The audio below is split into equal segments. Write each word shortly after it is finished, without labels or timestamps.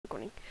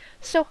recording.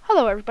 So,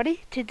 hello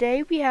everybody.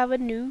 Today we have a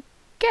new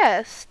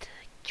guest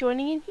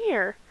joining in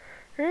here.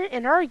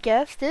 And our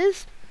guest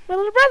is my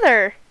little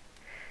brother.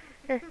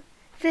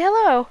 Say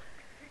hello.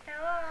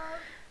 Hello.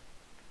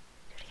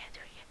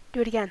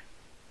 Do it again.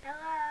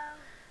 Hello.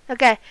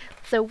 Okay,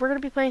 so we're going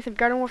to be playing some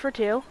Garden Warfare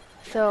 2.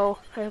 So,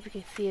 I hope you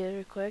can see it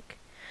real quick.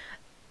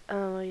 I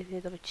just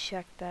need to double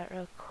check that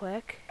real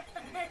quick.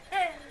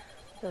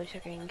 Double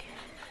checking.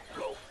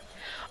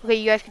 Okay,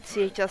 you guys can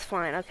see it just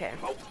fine. Okay,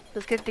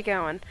 let's get it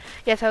going.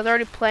 Yes, I was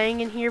already playing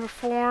in here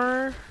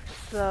before,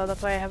 so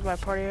that's why I have my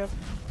party up.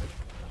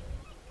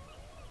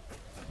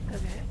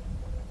 Okay.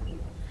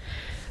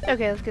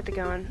 Okay, let's get it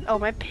going. Oh,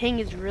 my ping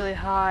is really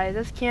high.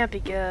 This can't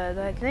be good.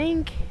 I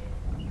think.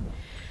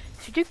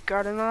 Should we do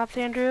garden ops,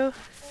 Andrew?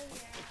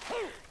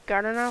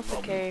 Garden ops?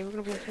 Okay, we're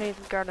gonna be playing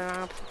some garden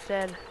ops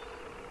instead.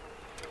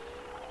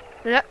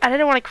 I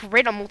didn't want to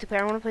create a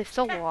multiplayer. I want to play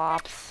solo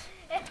ops.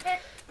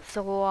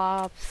 Solo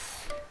ops.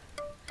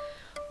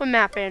 What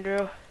map,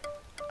 Andrew?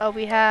 Oh,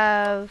 we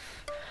have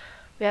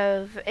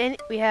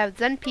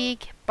Zen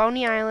Peak,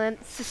 Boney Island.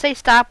 So say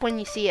stop when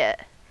you see it.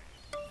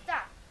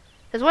 Stop.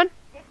 This one?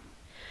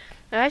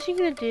 I'm actually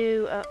gonna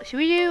do. Should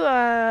we do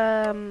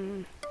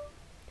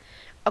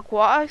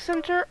Aquatic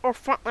Center or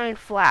Frontline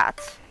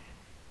Flats?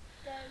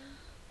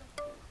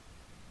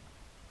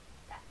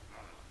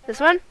 This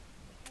one?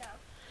 No.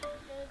 Do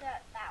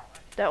that one.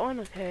 That one?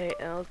 Okay.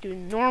 Let's do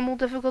normal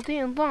difficulty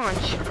and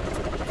launch.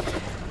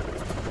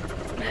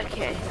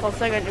 Okay.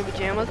 Also, I got new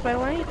pajamas, by the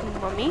way.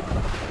 Mummy.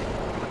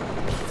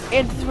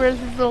 And this is where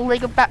this little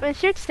Lego Batman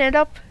shirt. Stand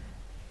up.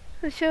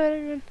 Let's show it,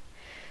 everyone.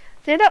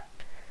 Stand up.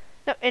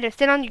 No, Andrew,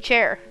 stand on your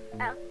chair.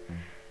 Oh.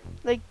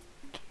 Like.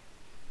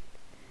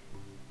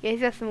 Yeah,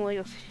 he's got some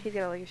Legos. He's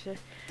got a Lego shirt.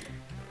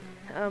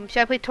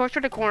 Should I play Torch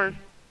or the Corn?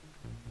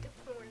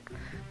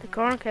 The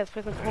Corn? Okay, let's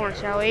play some Corn,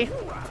 shall we?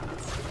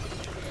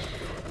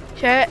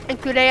 Should I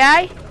include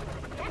AI?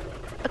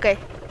 Okay.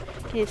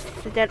 Can you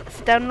sit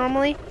down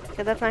normally?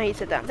 Okay, that's not how you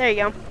sit down. There you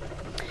go.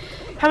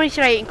 How many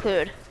should I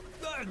include?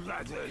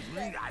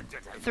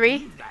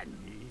 3?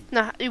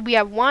 No, we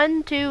have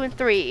 1, 2, and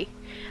 3.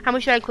 How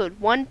many should I include?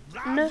 1,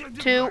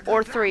 2,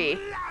 or 3?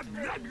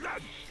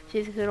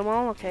 Please include them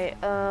all. Okay.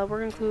 We're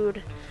gonna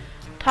include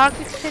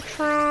Toxic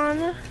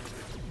Citron.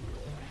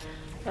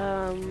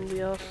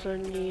 We also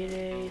need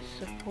a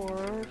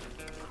support.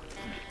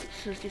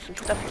 Let's do some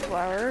stuffed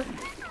flower.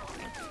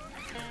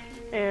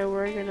 And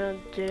we're gonna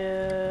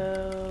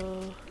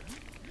do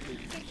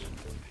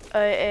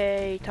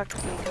a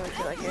toxic how would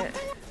you like it?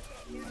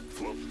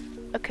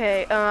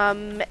 Okay,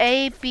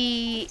 A,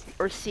 B,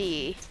 or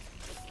C.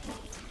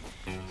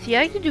 See,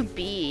 I like to do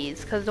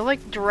B's because they're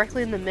like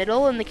directly in the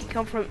middle and they can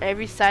come from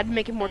every side and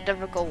make it more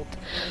difficult.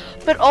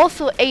 But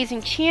also A is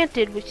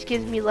enchanted, which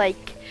gives me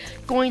like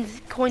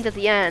coins at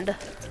the end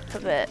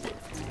of it.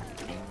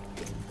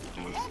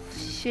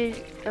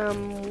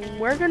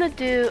 We're gonna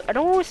do. I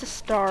don't want to waste a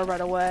star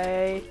right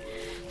away,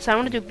 so I'm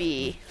gonna do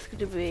B. Let's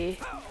do B.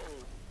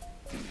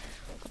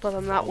 But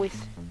I'm not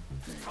wasting.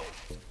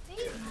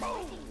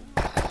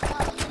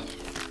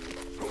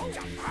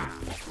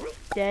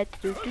 We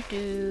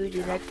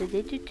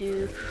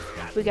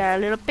got a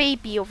little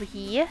baby over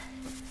here,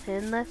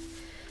 and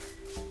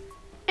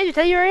Andrew,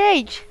 tell your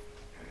age.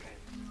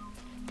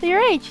 Tell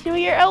your age. You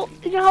know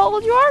how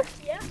old you are?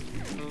 Yeah.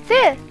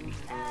 Say it.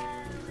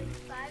 Like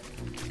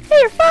 5. Hey,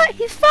 you're 5.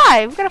 He's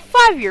 5. We got a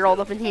 5-year-old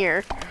up in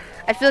here.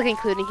 I feel like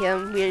including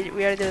him. We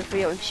already did a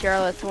video with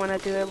Charlotte, so why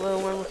not do it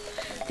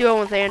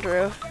with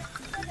Andrew?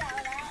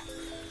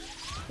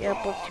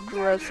 Yep, let's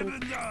grow some.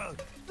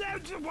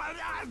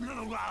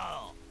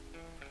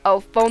 Oh,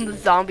 phone the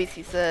zombies,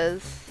 he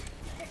says.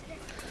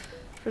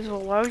 First of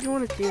all, why would you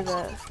want to do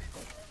that?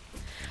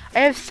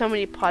 I have so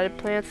many potted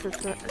plants.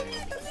 That's not.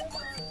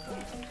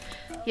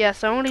 Yeah,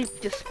 so I want to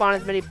just spawn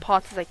as many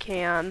pots as I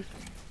can.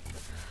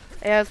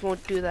 I just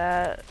won't do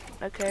that.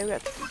 Okay, we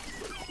got.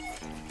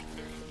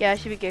 Yeah, I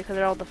should be good because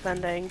they're all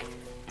defending.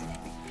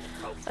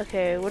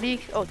 Okay, what do you?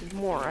 Oh, there's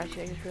more.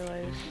 Actually, I just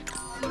realized.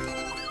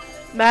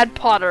 Mad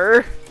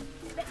Potter.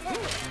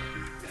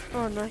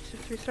 Oh, nice,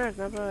 3 stars,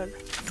 not bad.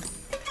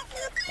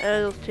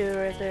 Those 2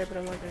 right there, but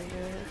I'm not gonna do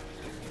it.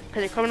 Okay,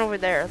 they're coming over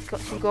there. Let's go.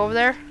 Should we go over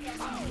there?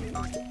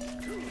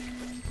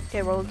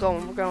 Okay, we're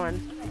going. We're going.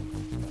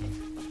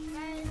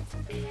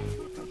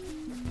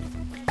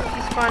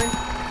 He's spawning.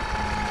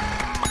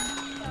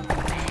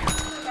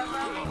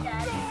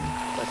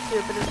 Let's do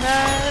a bit of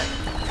that.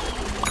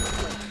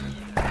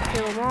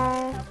 Kill them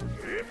all.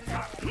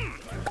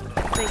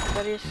 Thanks,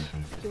 buddies.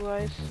 You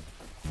guys.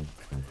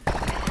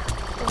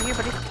 Over here,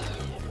 buddy.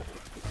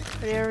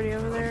 Are they already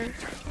over there?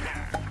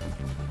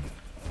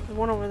 There's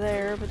one over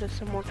there, but there's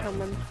some more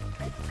coming.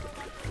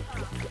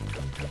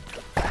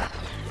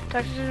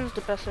 Texas is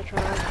the best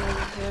citron.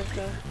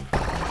 Go.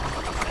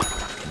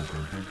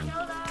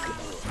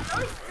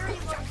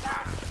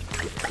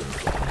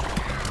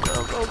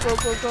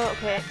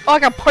 Okay. Oh, I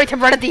got party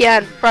time right at the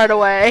end, right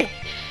away.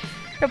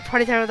 I got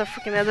party time at the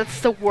freaking end.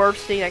 That's the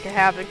worst thing that can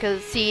happen,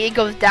 because see, it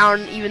goes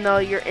down even though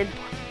you're in.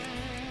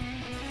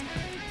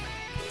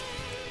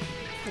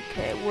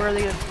 Okay, where are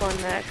they gonna spawn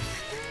next?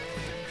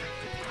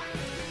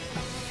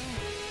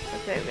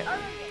 Okay, we got...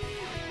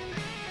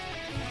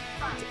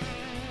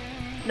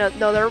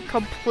 No, they're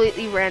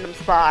completely random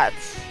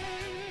spots.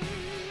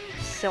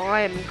 So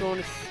I am going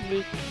to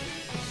sneak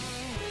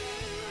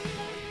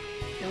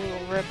a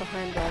little right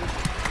behind them.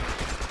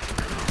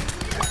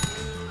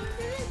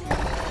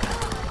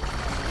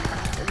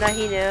 And now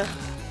he knew.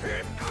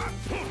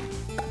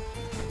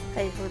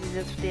 I just want to do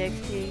this for the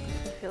XP.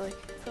 I feel like.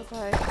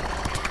 Okay.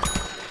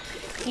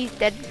 He's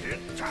dead.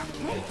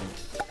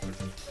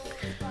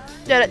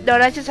 No,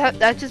 that's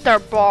just our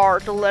bar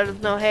to let us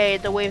know, hey,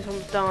 the wave's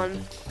almost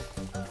done.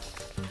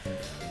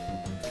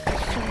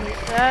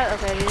 That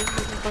okay, this is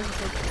a bunch of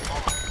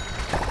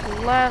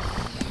things. Left.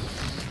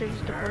 There's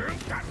just a bunch.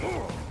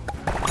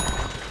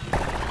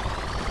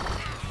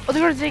 Oh,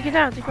 they're gonna take it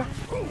down.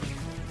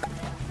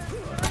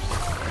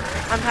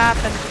 I'm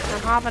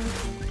hopping.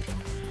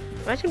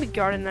 I'm actually gonna be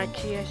guarding that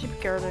key. I should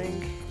be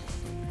guarding.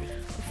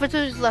 The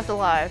footstool's left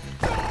alive.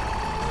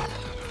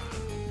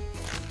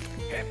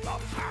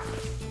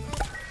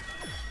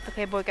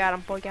 Okay, boy got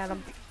him.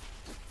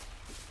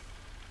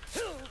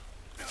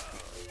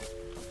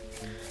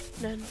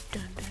 Dun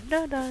dun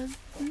dun dun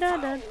dun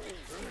dun.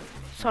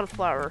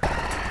 Sunflower.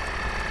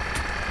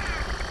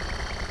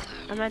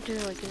 I'm not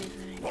doing like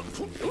anything.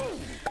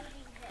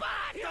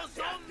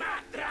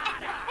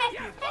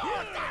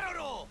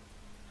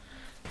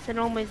 Send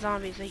all my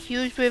zombies. A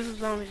huge wave of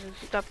zombies and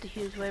stop the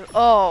huge wave.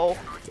 Oh.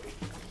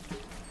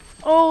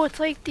 Oh, it's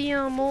like the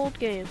old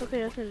games.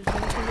 Okay, that's it.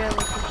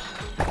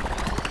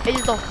 It's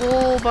just a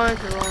whole bunch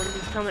of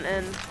zombies coming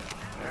in.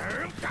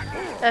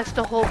 That's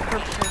the whole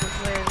purpose of this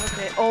wave.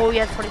 Okay. Oh,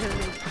 yes, 47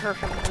 is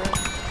perfect for this.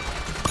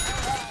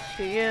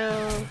 Screw you.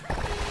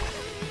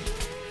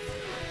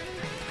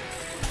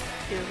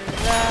 Do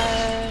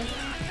that.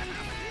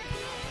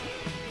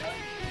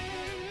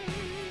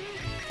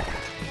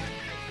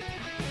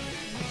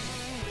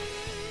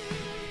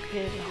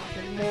 Okay,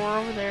 there's more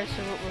over there, so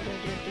what we're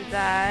gonna do is do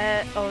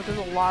that. Oh, there's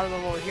a lot of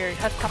them over here.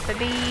 Hescup,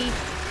 baby.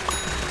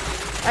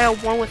 I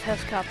got one with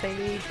Hescup,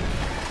 baby.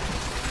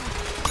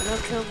 No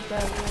kills with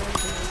that one.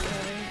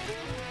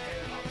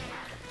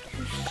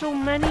 There's so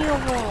many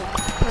of them.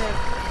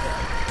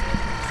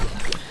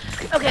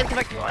 Okay, let's get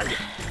back to one.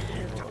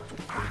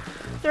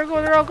 They're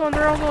all going.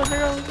 Get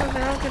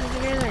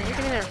in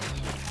there.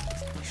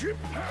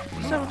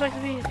 Someone's back to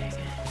me.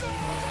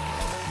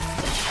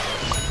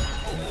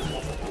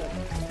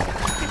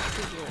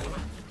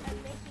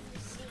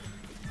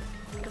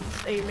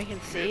 Are you making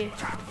C?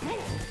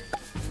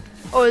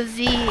 Oh,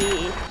 Z.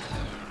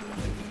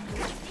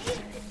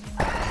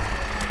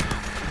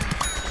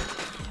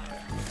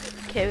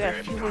 Okay, we got a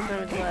few more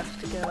minutes left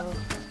to go.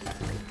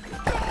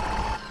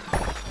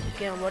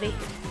 Get on, buddy.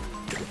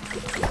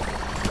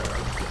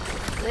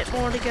 A bit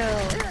more to go.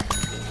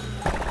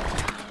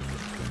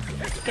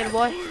 Get him,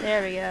 boy.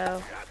 There we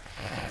go.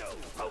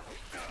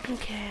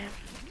 Okay.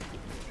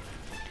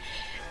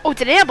 Oh,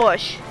 it's an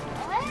ambush!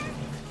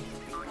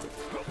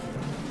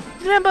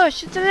 It's an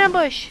ambush! It's an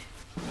ambush!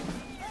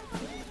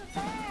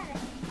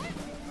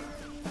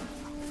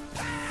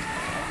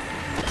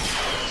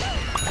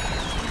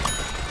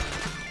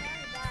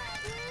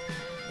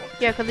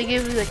 Yeah, cause they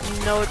give you like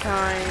no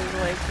time,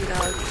 like, you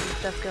know,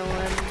 stuff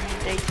going.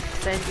 They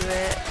send you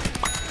it.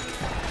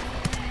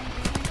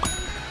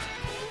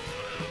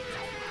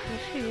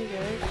 Let's see you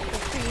guys.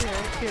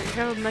 Here, you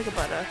have a mega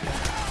butter.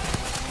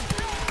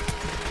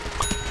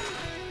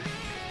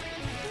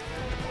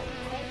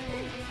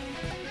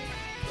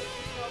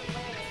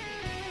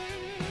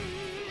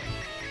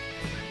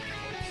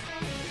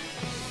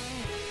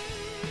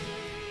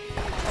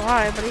 Oh,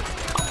 hi, buddy.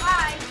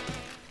 Hi.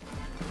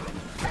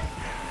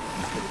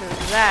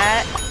 There's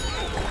that.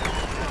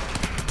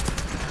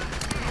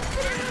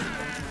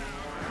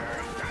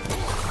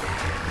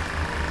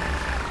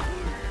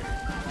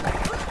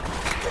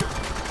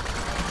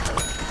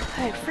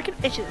 Hey, freaking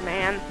itches,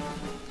 man.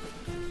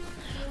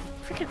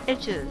 Freaking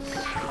itches.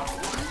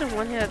 This is the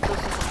one here that does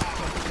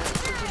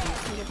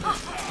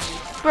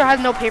Bro has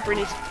no paper and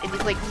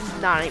he's like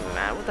not even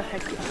mad. What the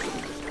heck?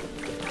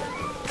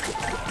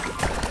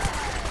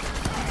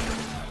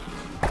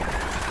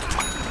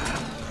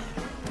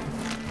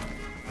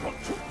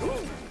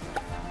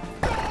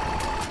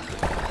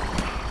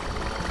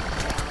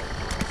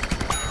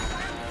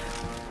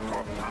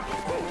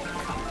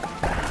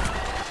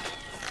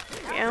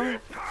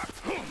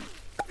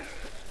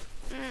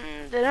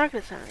 They're not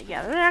gonna send it.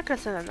 Yeah, they're not gonna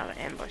send another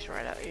ambush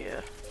right at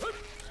you.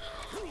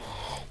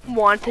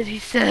 Wanted, he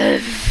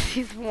says.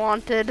 He's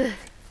wanted.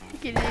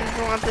 He's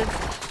wanted.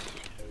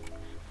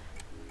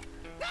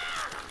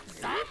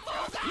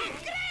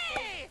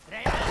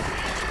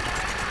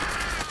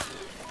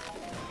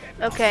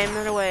 Okay,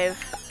 another wave.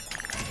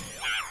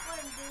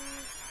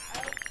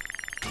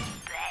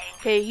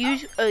 Okay,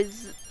 huge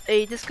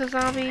a disco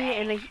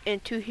zombie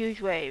and two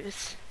huge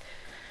waves.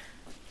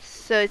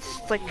 So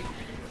it's like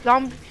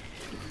zombie.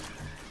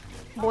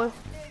 Boy,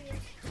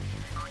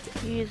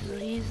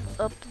 he's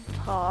up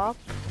top.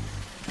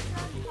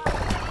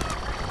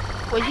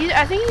 Well,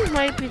 I think he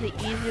might be the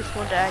easiest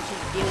one to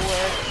actually deal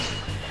with.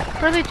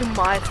 Probably to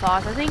my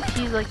thoughts, I think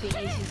he's like the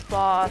easiest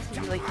boss.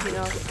 He's like, you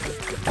know,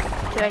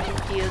 to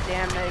actually deal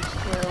damage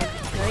to.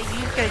 Right? You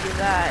just gotta do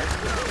that.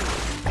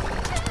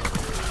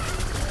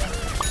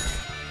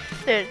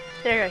 Dude,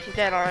 there you go. She's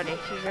dead already.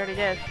 She's already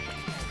dead.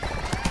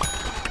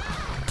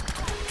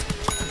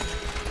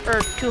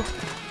 Or two.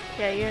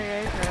 Yeah, you're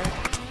right.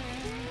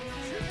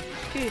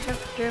 Dude, stop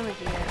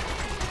damage again.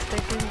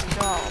 They're doing the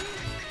job.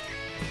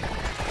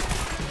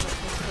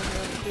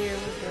 Here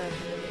with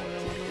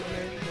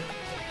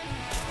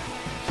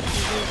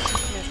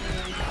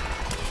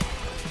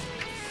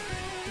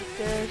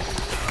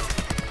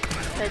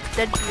that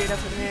dead beard up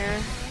in there.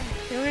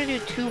 Then we're gonna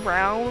do 2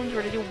 rounds.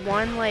 We're gonna do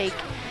 1 like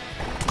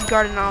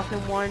garden off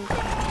and 1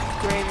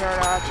 graveyard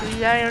off. Should we do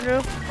that,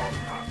 Andrew?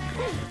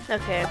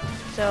 Okay,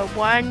 so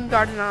 1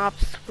 garden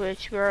ops,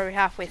 which we're already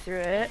halfway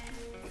through it.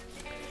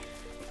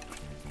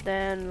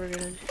 Then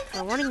we're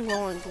running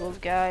low on those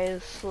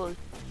guys, little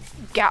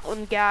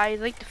Gatlin guys,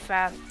 like the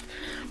fast.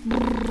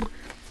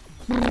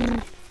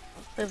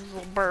 This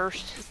little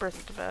burst. His burst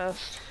is the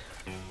best.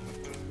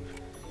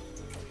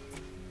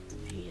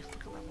 Jeez,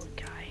 look at that little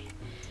guy.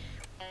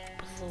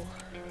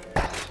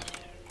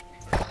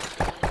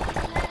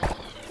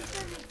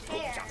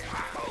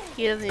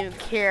 He doesn't even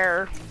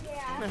care.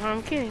 Yeah. No,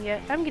 I'm kidding.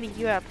 I'm getting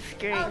you out the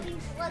screen. Oh, he's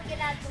looking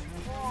at the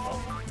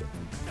wall.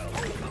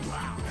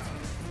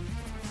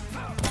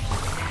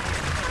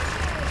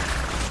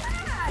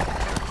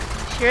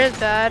 Sure is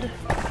bad.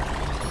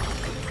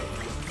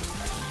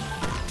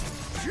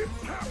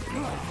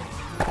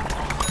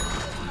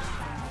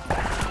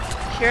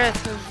 Sure,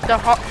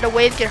 the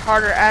waves get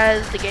harder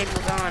as the game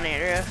goes on,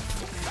 Andrew.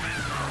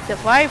 So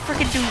if I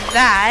freaking do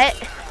that,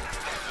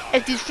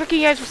 if these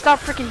freaking guys will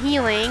stop freaking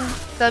healing,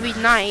 that'd be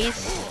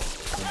nice.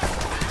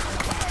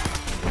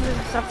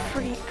 Stop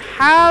freaking.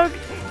 How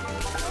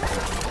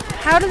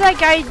did that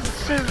guy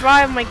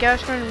survive my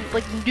gosh darn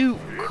like nuke?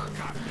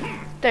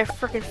 They're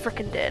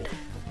freaking dead.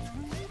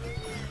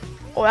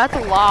 Oh, that's a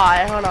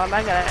lie. Hold on,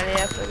 I got an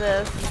idea for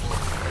this.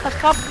 Let's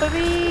pop,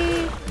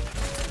 baby.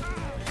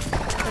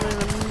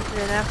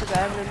 And then after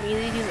that, I'm gonna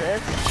immediately do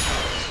this.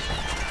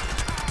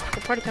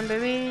 The party time,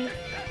 baby.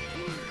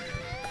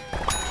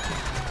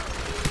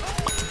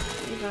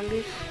 These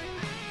zombies.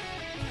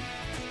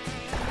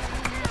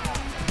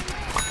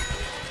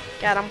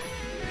 Got him.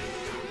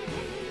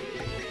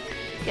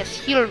 Yes,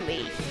 heal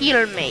me.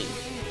 Heal me.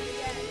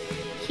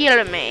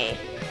 Heal me.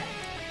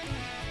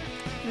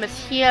 You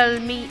must heal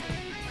me.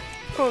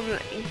 Only.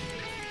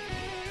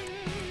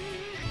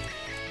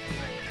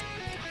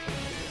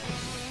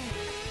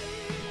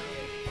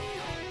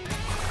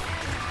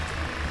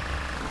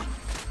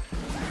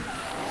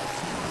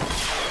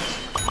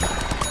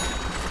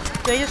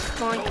 They just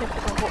spawn kicked the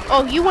whole.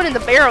 Oh, you went in the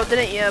barrel,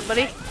 didn't you,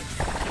 buddy?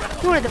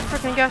 You went in the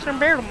freaking gosh darn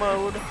barrel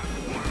mode.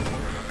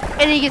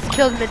 And he gets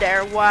killed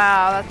midair.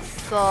 Wow, that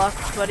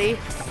sucks, buddy.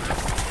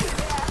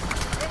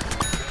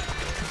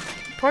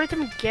 Party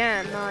them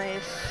again,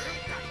 nice.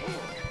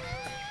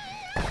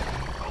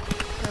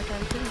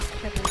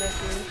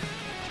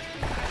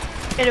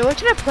 Anyway, what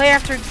should I play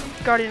after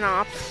Guardian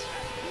Ops?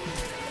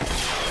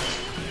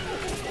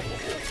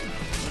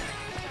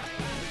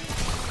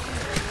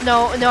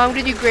 No, I'm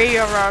gonna do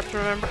Graveyard,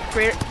 remember?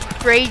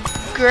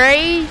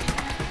 Graveyard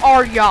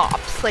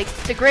Ops, like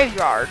the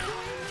graveyard.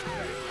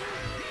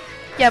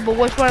 Yeah, but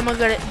which one am I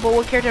gonna, but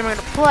what character am I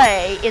gonna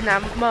play in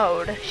that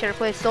mode? Should I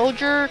play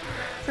Soldier?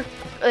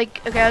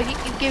 Like, okay,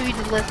 I'll give you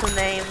the list of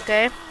names,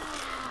 okay?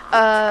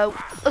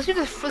 Let's do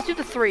the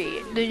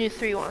new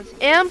 3 ones.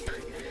 Imp,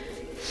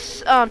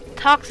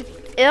 Toxic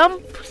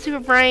Imp, Super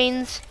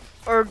Brains,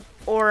 or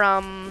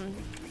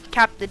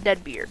Captain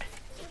Deadbeard.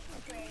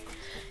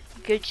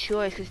 Good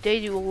choice, because they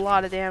do a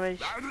lot of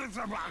damage.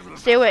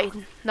 Stay away.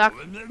 No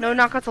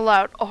knockouts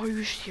allowed. Oh, are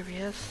you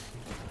serious?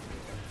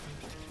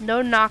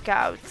 No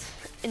knockouts.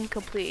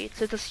 Incomplete.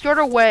 So it's a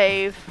shorter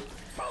wave,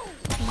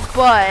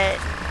 but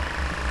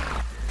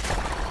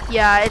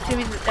yeah, it's gonna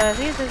be. I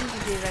think it's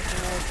gonna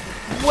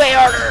be way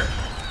harder.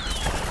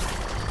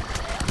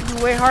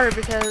 It's way harder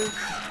because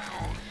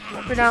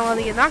we're not allowed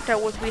to get knocked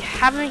out, which we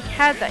haven't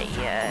had that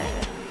yet.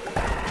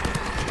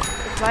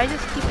 If I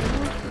just keep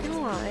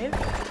anyone alive.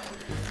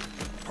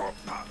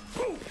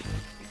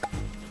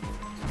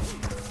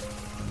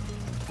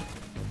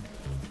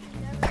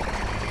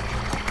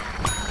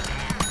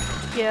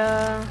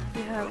 Yeah,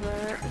 we have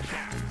that.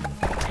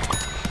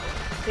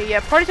 Okay,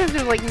 yeah, party time's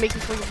gonna like make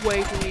this like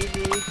way too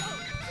easy.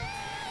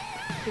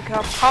 We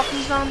can pop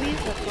some zombies,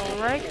 that's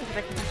alright, because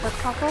I can just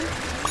pop them.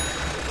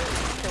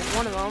 So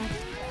one of them.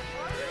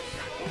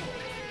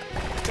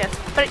 Yes,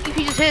 but if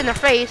you just hit in their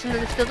face and then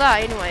they still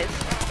die anyways.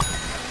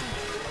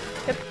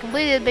 Yep,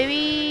 completed,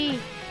 baby!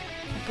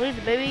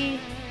 Completed, baby!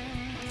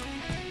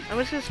 I'm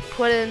just gonna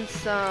put in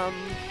some.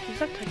 Can you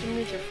stop touching me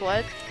with your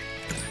foot?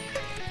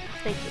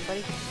 Thank you,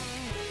 buddy.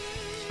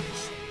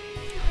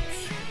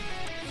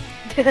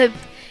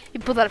 You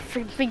pulled out a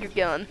freaking finger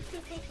gun.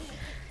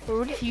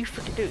 What do you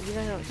freaking do? He's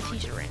not on a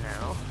seizure right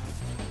now.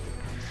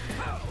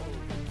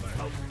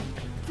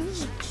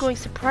 Going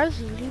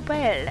surprisingly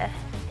well.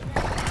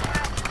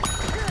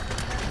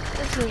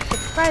 This is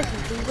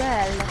surprisingly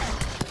well.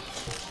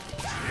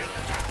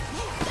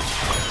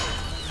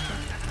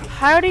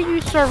 How did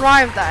you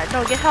survive that?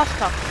 No, get health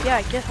stuff.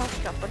 Yeah, get health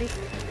stuff, buddy.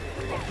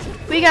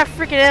 We got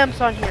freaking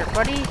imps on here,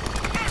 buddy.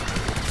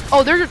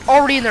 Oh, they're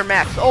already in their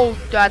mechs. Oh,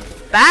 that's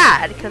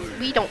bad, because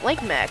we don't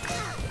like mechs.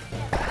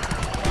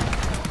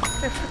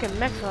 There's freaking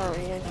mechs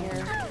already in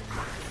here.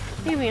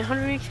 Give me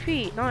 100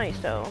 HP. Nice,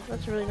 though.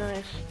 That's really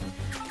nice.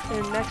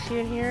 And mechs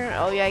in here.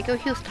 Oh, yeah, go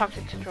heal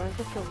toxic syndrome.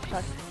 Go heal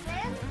toxic.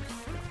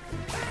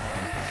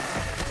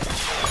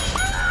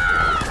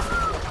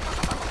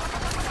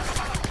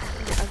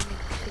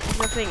 There's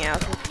nothing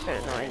else that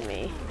started annoying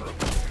me.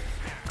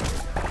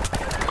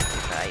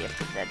 Yep,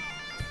 he's dead.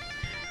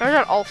 Remember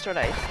that all-star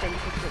dice thing?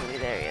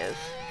 There he is.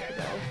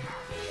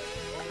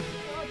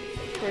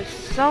 There's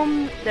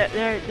some.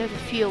 There's a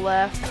few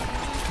left.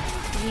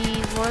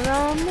 He's one of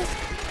them.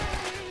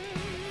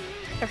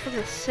 They're freaking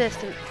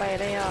assisted by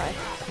an AI.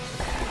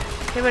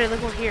 Hey, buddy,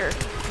 look over here.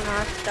 I'm gonna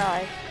have to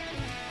die.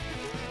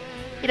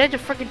 He died to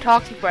freaking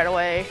toxic, by the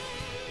way.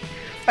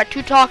 Got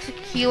 2 toxic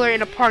healer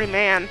and a party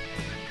man.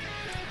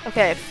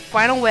 Okay,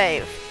 final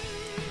wave.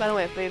 Final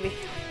wave, baby.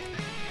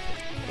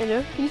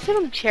 Hello? Can you sit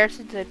on the chair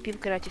so that people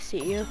can actually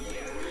see you?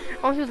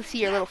 I want people to see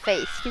your little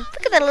face.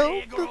 Look at that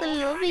little face. Look at the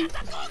little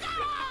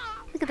face.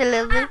 Look at the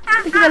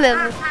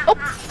little. Oh!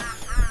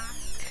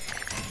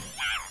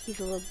 He's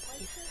a little.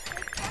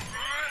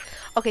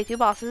 Okay, 2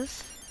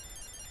 bosses.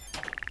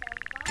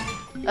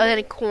 And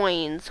then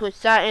coins, which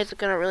that isn't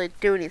gonna really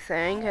do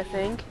anything, I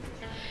think.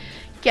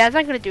 Yeah, it's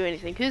not gonna do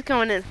anything. Who's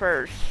going in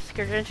first?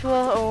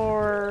 Gargantua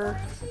or?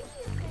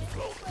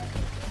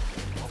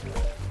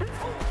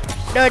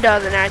 No, it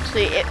doesn't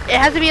actually. It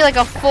has to be like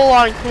a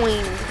full-on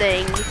coins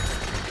thing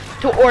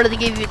to order to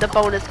give you the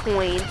bonus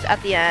coins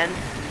at the end.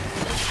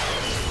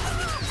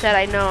 Said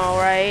I know,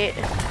 right?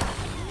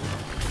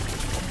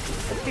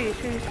 Excuse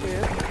me,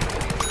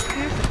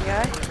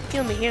 guy.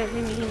 Heal me, heal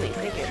me, heal me.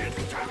 Thank you.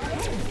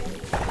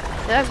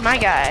 That's my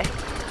guy.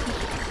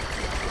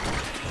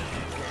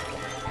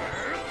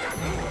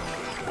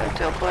 Let's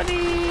go,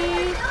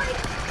 buddy.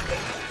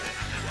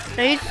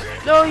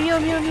 No, heal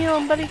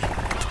him, buddy.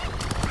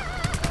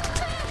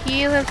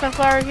 Heal him,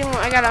 Sunflower, heal him.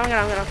 I got him.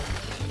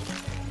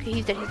 Okay,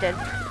 he's dead.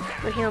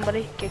 Go heal him,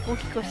 buddy. Okay, go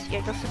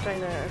sit right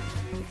there.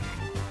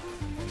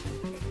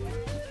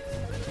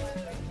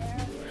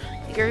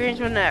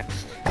 Gargantua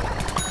next.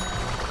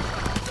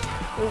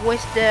 We'll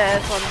waste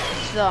this on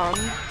them.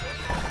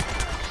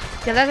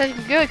 Yeah, that's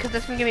actually good, because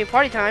that's gonna give me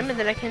party time, and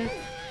then I can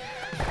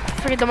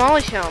freaking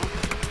demolish him.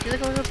 See,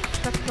 look at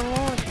that's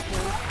demolish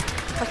him.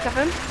 Let's cuff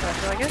him.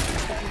 That's what I guess.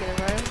 I can get it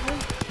right.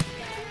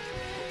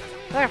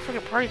 I got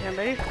freaking party time,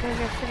 baby. What are you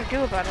gonna freaking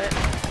do about it?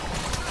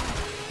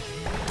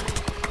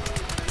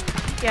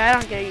 Yeah, I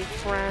don't get any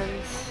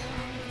friends.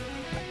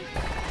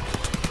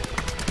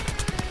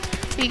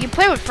 You can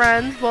play with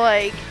friends, but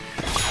like,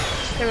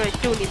 they don't really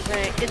do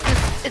anything.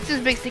 It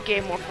just makes the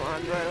game more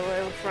fun right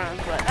away with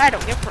friends, but I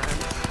don't get friends.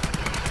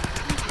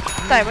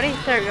 Die, buddy.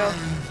 There you go.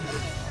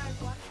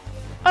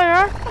 Oh, you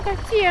are? Okay,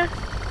 see ya.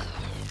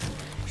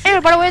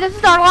 And by the way, this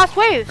is our last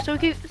wave. So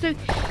do you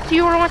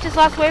want to watch this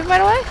last wave, by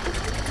the way?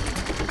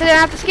 Because then I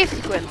have the escape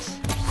sequence.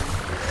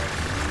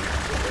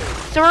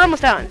 So we're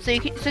almost done. So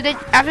then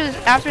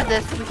after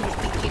this, you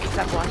can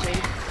stop watching.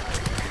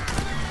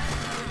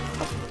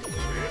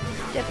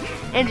 Yep.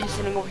 And you're just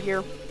sitting over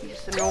here.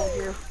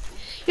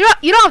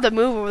 You don't have to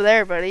move over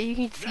there, buddy.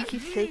 You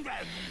can see.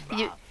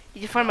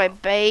 You find my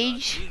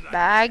beige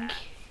bag.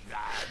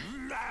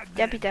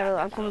 Deppy Devil,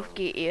 I'm coming to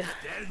get you.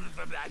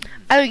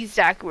 I know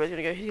exactly where he's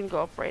gonna go. He's gonna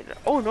go up right there.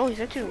 Oh no,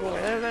 he's actually going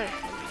right there.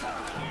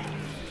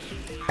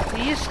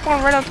 He just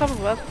spawned right on top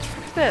of us.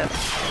 What's this?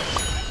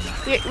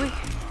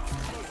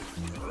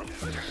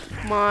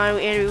 Come on,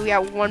 Andrew, we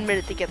got 1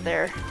 minute to get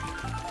there.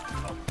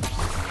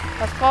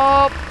 Let's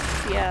go.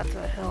 Yeah, what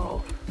the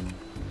hell.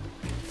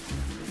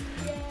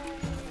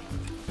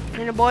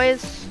 And the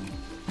boys,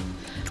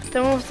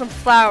 then we'll have some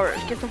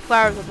flowers. Get some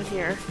flowers up in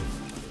here.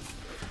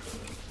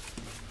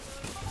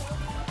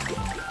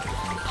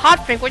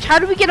 Pot vanquish? How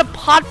do we get a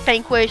pot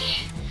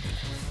vanquish?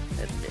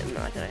 I'm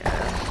not gonna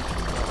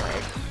ask.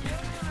 Right.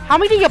 How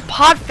am I getting a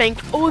pot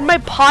vanquish? Oh, and my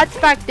pots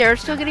back there are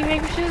still getting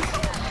vanquishes?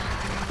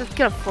 That's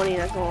kind of funny,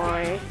 not gonna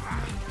lie.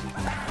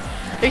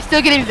 They're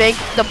still getting the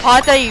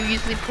pots that you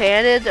usually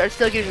planted are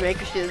still getting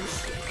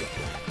vanquishes.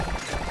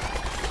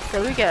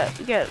 So we got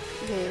okay,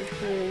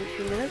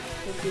 2 minutes,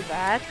 not too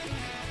bad.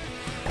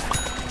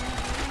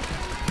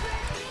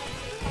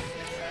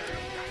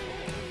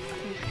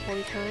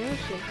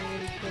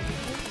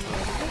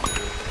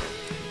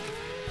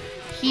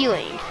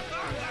 Healing.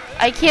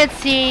 I can't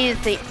see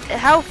anything.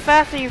 How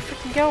fast are you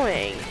freaking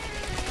going?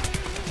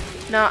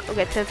 Not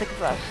okay. 10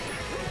 seconds left.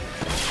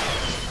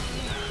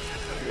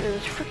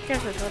 There's freaking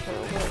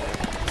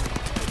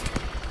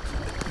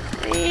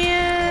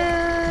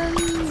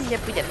and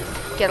yep, we did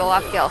get a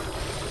lot of kill.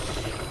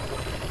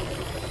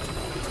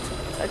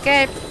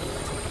 Okay.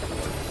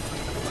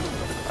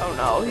 Oh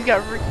no, he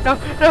got no.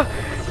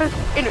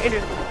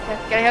 Andrew,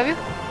 can I help you?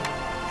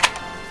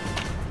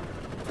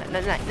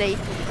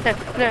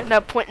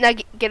 No, point. Now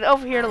get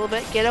over here a little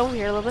bit. Get over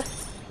here a little bit.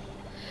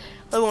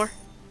 A little more.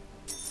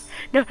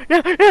 No.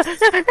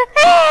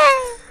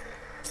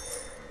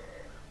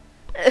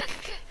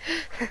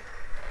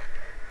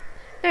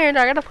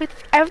 Andrew, I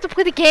have to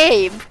play the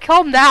game.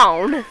 Calm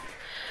down.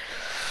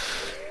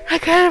 I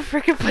gotta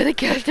freaking play the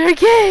goddamn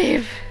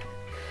game.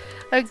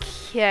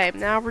 Okay,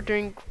 now we're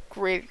doing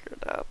great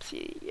ups.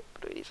 Yeah,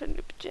 these are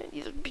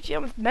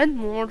pajamas.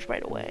 Men launch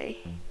right away.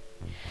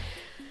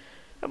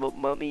 I'm a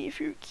mummy if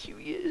you're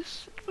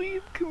curious. I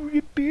am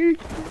Korean big.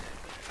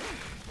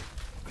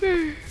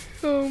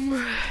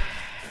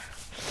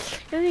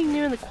 Anything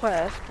new in the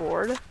quest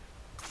board?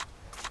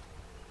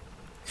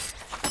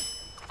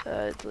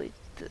 Delete.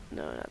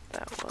 No, not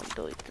that one.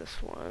 Delete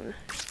this one.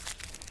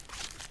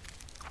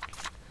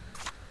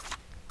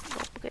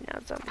 Oh, okay, now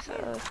zombies.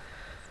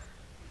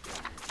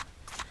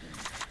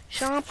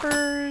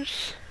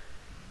 Chompers.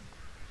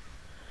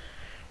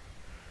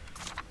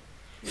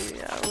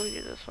 Yeah, we'll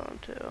do this one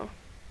too.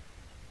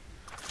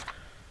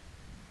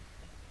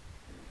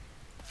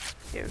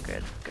 Yeah,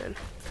 good.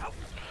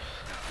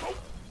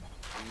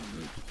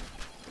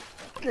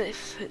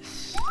 Nice.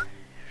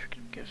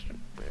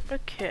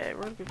 Okay,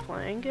 we're gonna be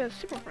playing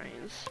Super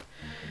Brains.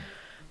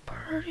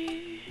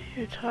 Party,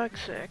 you're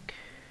toxic.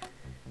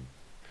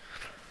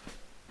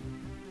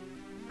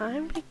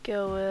 I'm gonna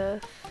go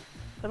with.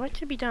 I'm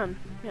actually be done.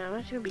 Yeah, I'm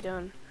actually gonna be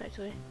done,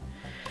 actually.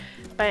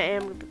 But I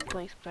am gonna be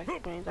playing some Super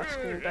Brains. That's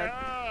gonna be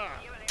bad.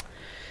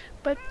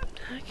 But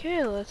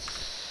okay,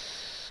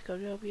 let's go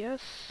to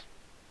OBS.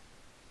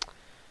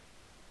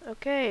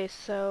 Okay,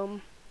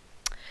 so.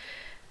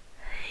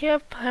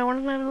 Yep, I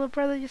wanted my little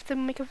brother just to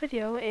make a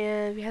video,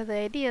 and we had the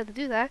idea to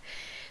do that.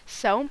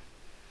 So,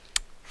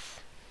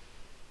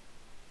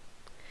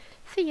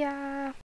 see ya!